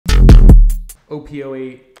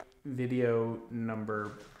OP08 video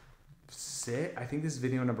number 6. I think this is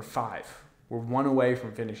video number 5. We're 1 away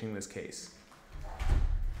from finishing this case.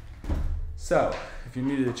 So, if you're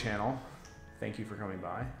new to the channel, thank you for coming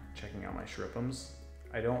by, checking out my Shrip'ems.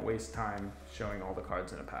 I don't waste time showing all the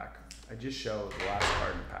cards in a pack. I just show the last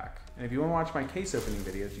card in the pack. And if you want to watch my case opening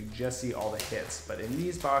videos, you just see all the hits. But in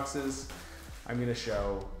these boxes, I'm going to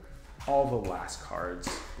show all the last cards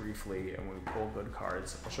briefly, and when we pull good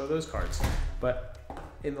cards, I'll show those cards. But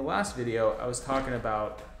in the last video, I was talking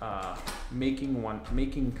about making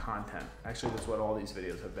content. Actually, that's what all these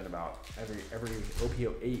videos have been about. Every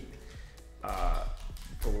OP08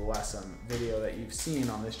 blessem video that you've seen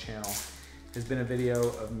on this channel has been a video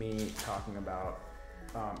of me talking about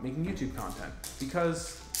making YouTube content,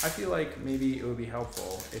 because I feel like maybe it would be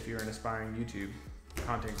helpful if you're an aspiring YouTube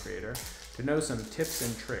content creator to know some tips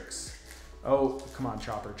and tricks. Oh, come on,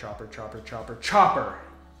 chopper, chopper, chopper, chopper, chopper.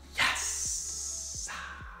 Yes!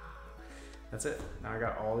 That's it. Now I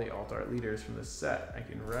got all the alt art leaders from this set. I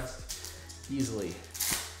can rest easily,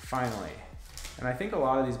 finally. And I think a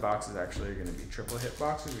lot of these boxes actually are gonna be triple hit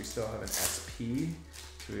boxes. We still have an SP,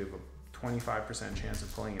 so we have a 25% chance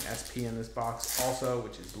of pulling an SP in this box also,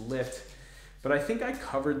 which is lit. But I think I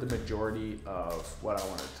covered the majority of what I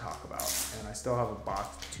wanted to talk about. And I still have a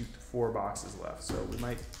box, 4 boxes left, so we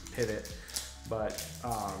might pivot. But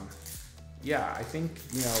yeah, I think,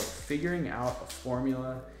 you know, figuring out a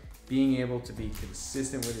formula, being able to be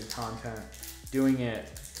consistent with your content, doing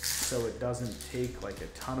it so it doesn't take like a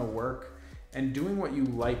ton of work, and doing what you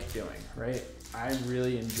like doing, right? I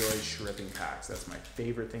really enjoy shripping packs. That's my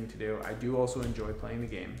favorite thing to do. I do also enjoy playing the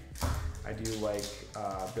game. I do like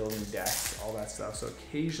building decks, all that stuff. So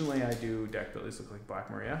occasionally I do deck builders look like Black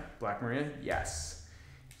Maria. Black Maria, yes.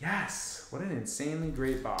 Yes, what an insanely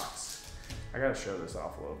great box. I gotta show this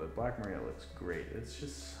off a little bit. Black Maria looks great. It's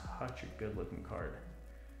just such a good looking card.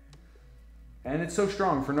 And it's so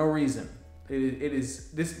strong for no reason.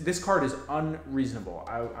 This card is unreasonable.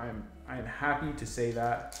 I am happy to say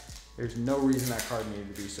that. There's no reason that card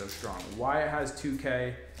needed to be so strong. Why it has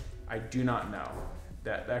 2K, I do not know.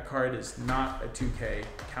 That card is not a 2K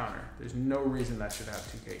counter. There's no reason that should have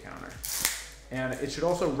 2K counter. And it should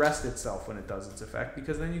also rest itself when it does its effect,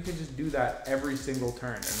 because then you can just do that every single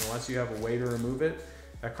turn. And unless you have a way to remove it,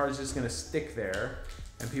 that card's just gonna stick there,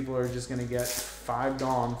 and people are just gonna get 5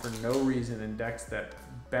 Dawn for no reason in decks that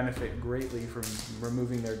benefit greatly from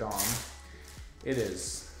removing their Dawn. It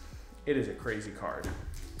is a crazy card.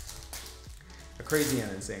 A crazy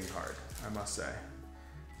and insane card, I must say.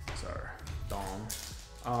 Sorry, Dawn.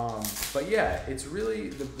 But yeah, it's really,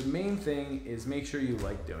 the main thing is make sure you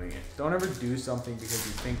like doing it. Don't ever do something because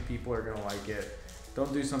you think people are gonna like it.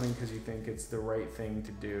 Don't do something because you think it's the right thing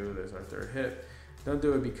to do. There's our 3rd hit. Don't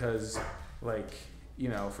do it because, like, you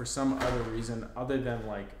know, for some other reason other than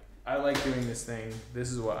like, I like doing this thing, this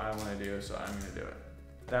is what I wanna do, so I'm gonna do it.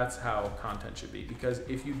 That's how content should be, because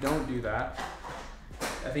if you don't do that,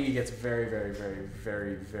 I think it gets very, very, very,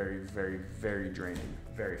 very, very, very, very draining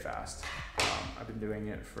very fast. I've been doing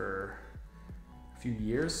it for a few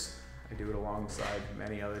years. I do it alongside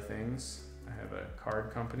many other things. I have a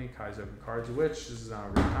card company, Kaizoku Cards, which, this is not a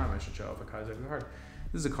real time, I should show off a Kaizoku card.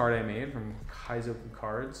 This is a card I made from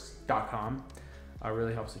kaizokucards.com.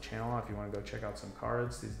 Really helps the channel out if you want to go check out some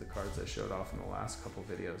cards. These are the cards I showed off in the last couple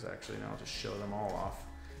videos, actually. Now I'll just show them all off.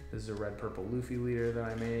 This is a red purple Luffy leader that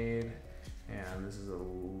I made. And this is a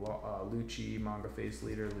Lucci manga face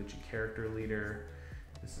leader, Lucci character leader.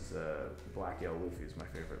 This is a black yellow Luffy is my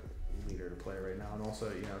favorite leader to play right now. And also,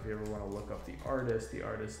 you know, if you ever want to look up the artist's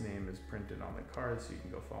name is printed on the card, so you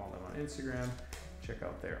can go follow them on Instagram, check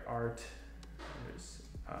out their art. There's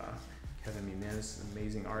Kevin Muniz,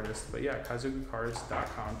 amazing artist. But yeah,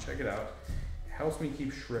 kaizokucards.com, check it out. It helps me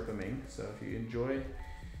keep shrippeming. So if you enjoy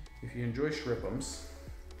Shrip'ems,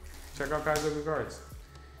 check out Kaizoku Cards.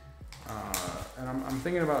 And I'm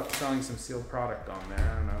thinking about selling some sealed product on there.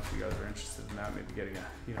 I don't know if you guys are interested in that. Maybe getting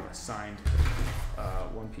a signed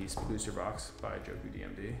one-piece booster box by Joku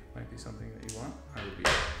DMD might be something that you want. I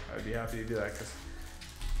would be happy to do that, because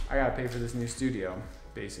I gotta pay for this new studio,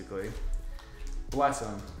 basically. Bless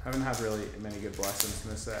them. Haven't had really many good blessings in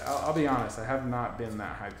this set. I'll be honest, I have not been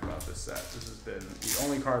that hyped about this set. This has been, the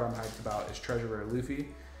only card I'm hyped about is Treasure Rare Luffy.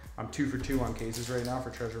 I'm 2 for 2 on cases right now for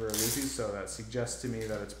Treasure Rare Luffy, so that suggests to me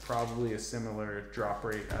that it's probably a similar drop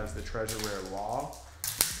rate as the Treasure Rare Law,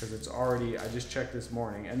 because it's already, I just checked this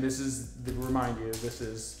morning, and this is, to remind you, this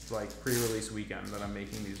is like pre-release weekend that I'm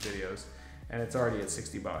making these videos, and it's already at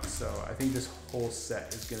 60 bucks. So I think this whole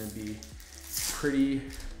set is gonna be pretty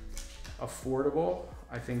affordable.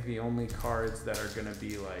 I think the only cards that are gonna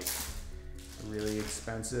be like Really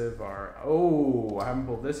expensive are, oh, I haven't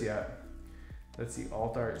pulled this yet. That's the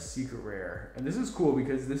Alt Art Secret Rare. And this is cool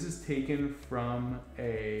because this is taken from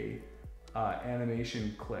a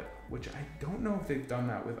animation clip, which I don't know if they've done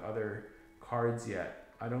that with other cards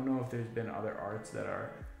yet. I don't know if there's been other arts that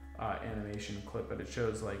are animation clip, but it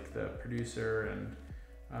shows like the producer and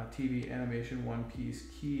TV animation, One Piece,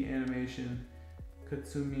 key animation,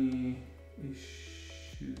 Katsumi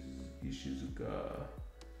Ishizuka,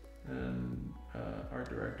 and art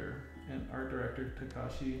director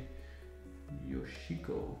Takashi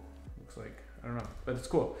Yoshiko. Looks like, I don't know, but it's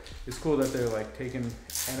cool. It's cool that they're like taking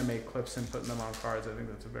anime clips and putting them on cards. I think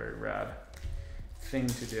that's a very rad thing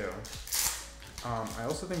to do. I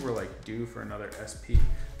also think we're like due for another SP.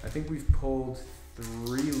 I think we've pulled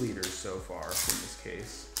 3 leaders so far in this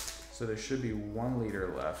case. So there should be 1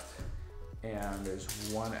 leader left, and there's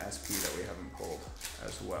 1 SP that we haven't pulled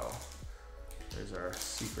as well. There's our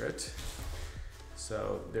secret.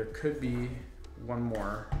 So there could be 1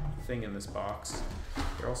 more thing in this box.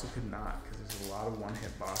 There also could not, because there's a lot of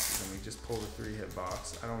 1-hit boxes, and we just pulled a 3-hit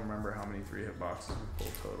box. I don't remember how many 3-hit boxes we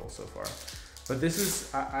pulled total so far. But this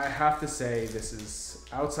is, I have to say, this is,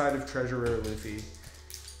 outside of Treasurer Luffy,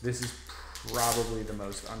 this is probably the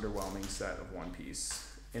most underwhelming set of One Piece,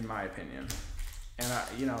 in my opinion. And I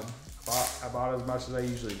bought as much as I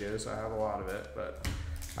usually do, so I have a lot of it, but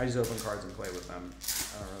I just open cards and play with them.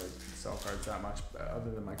 I don't really sell cards that much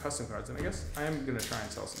other than my custom cards. And I guess I am going to try and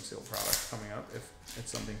sell some sealed products coming up if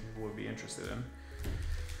it's something people would be interested in.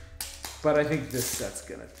 But I think this set's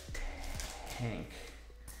going to tank.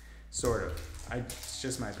 Sort of. It's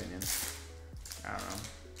just my opinion. I don't know.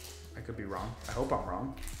 I could be wrong. I hope I'm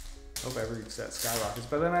wrong. I hope every set skyrockets.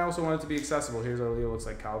 But then I also want it to be accessible. Here's our Leo. Looks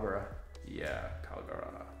like Calgara. Yeah, Calgara.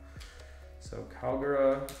 So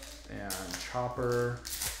Calgara and Chopper,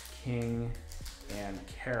 King, and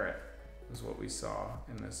Carrot is what we saw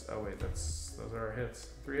in this. Oh wait, those are our hits.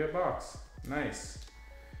 3-hit box. Nice.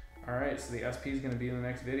 All right, so the SP is going to be in the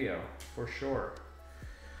next video for sure.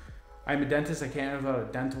 I'm a dentist. I can't have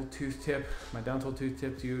a dental tooth tip. My dental tooth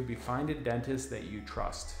tip to you would be find a dentist that you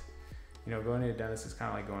trust. You know, going to a dentist is kind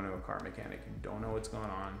of like going to a car mechanic. You don't know what's going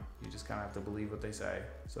on. You just kind of have to believe what they say.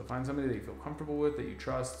 So find somebody that you feel comfortable with, that you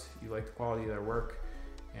trust, you like the quality of their work,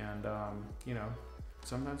 and you know,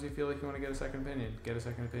 sometimes you feel like you want to get a second opinion. Get a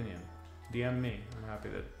second opinion. DM me. I'm happy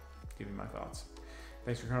to give you my thoughts.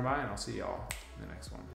 Thanks for coming by, and I'll see y'all in the next one.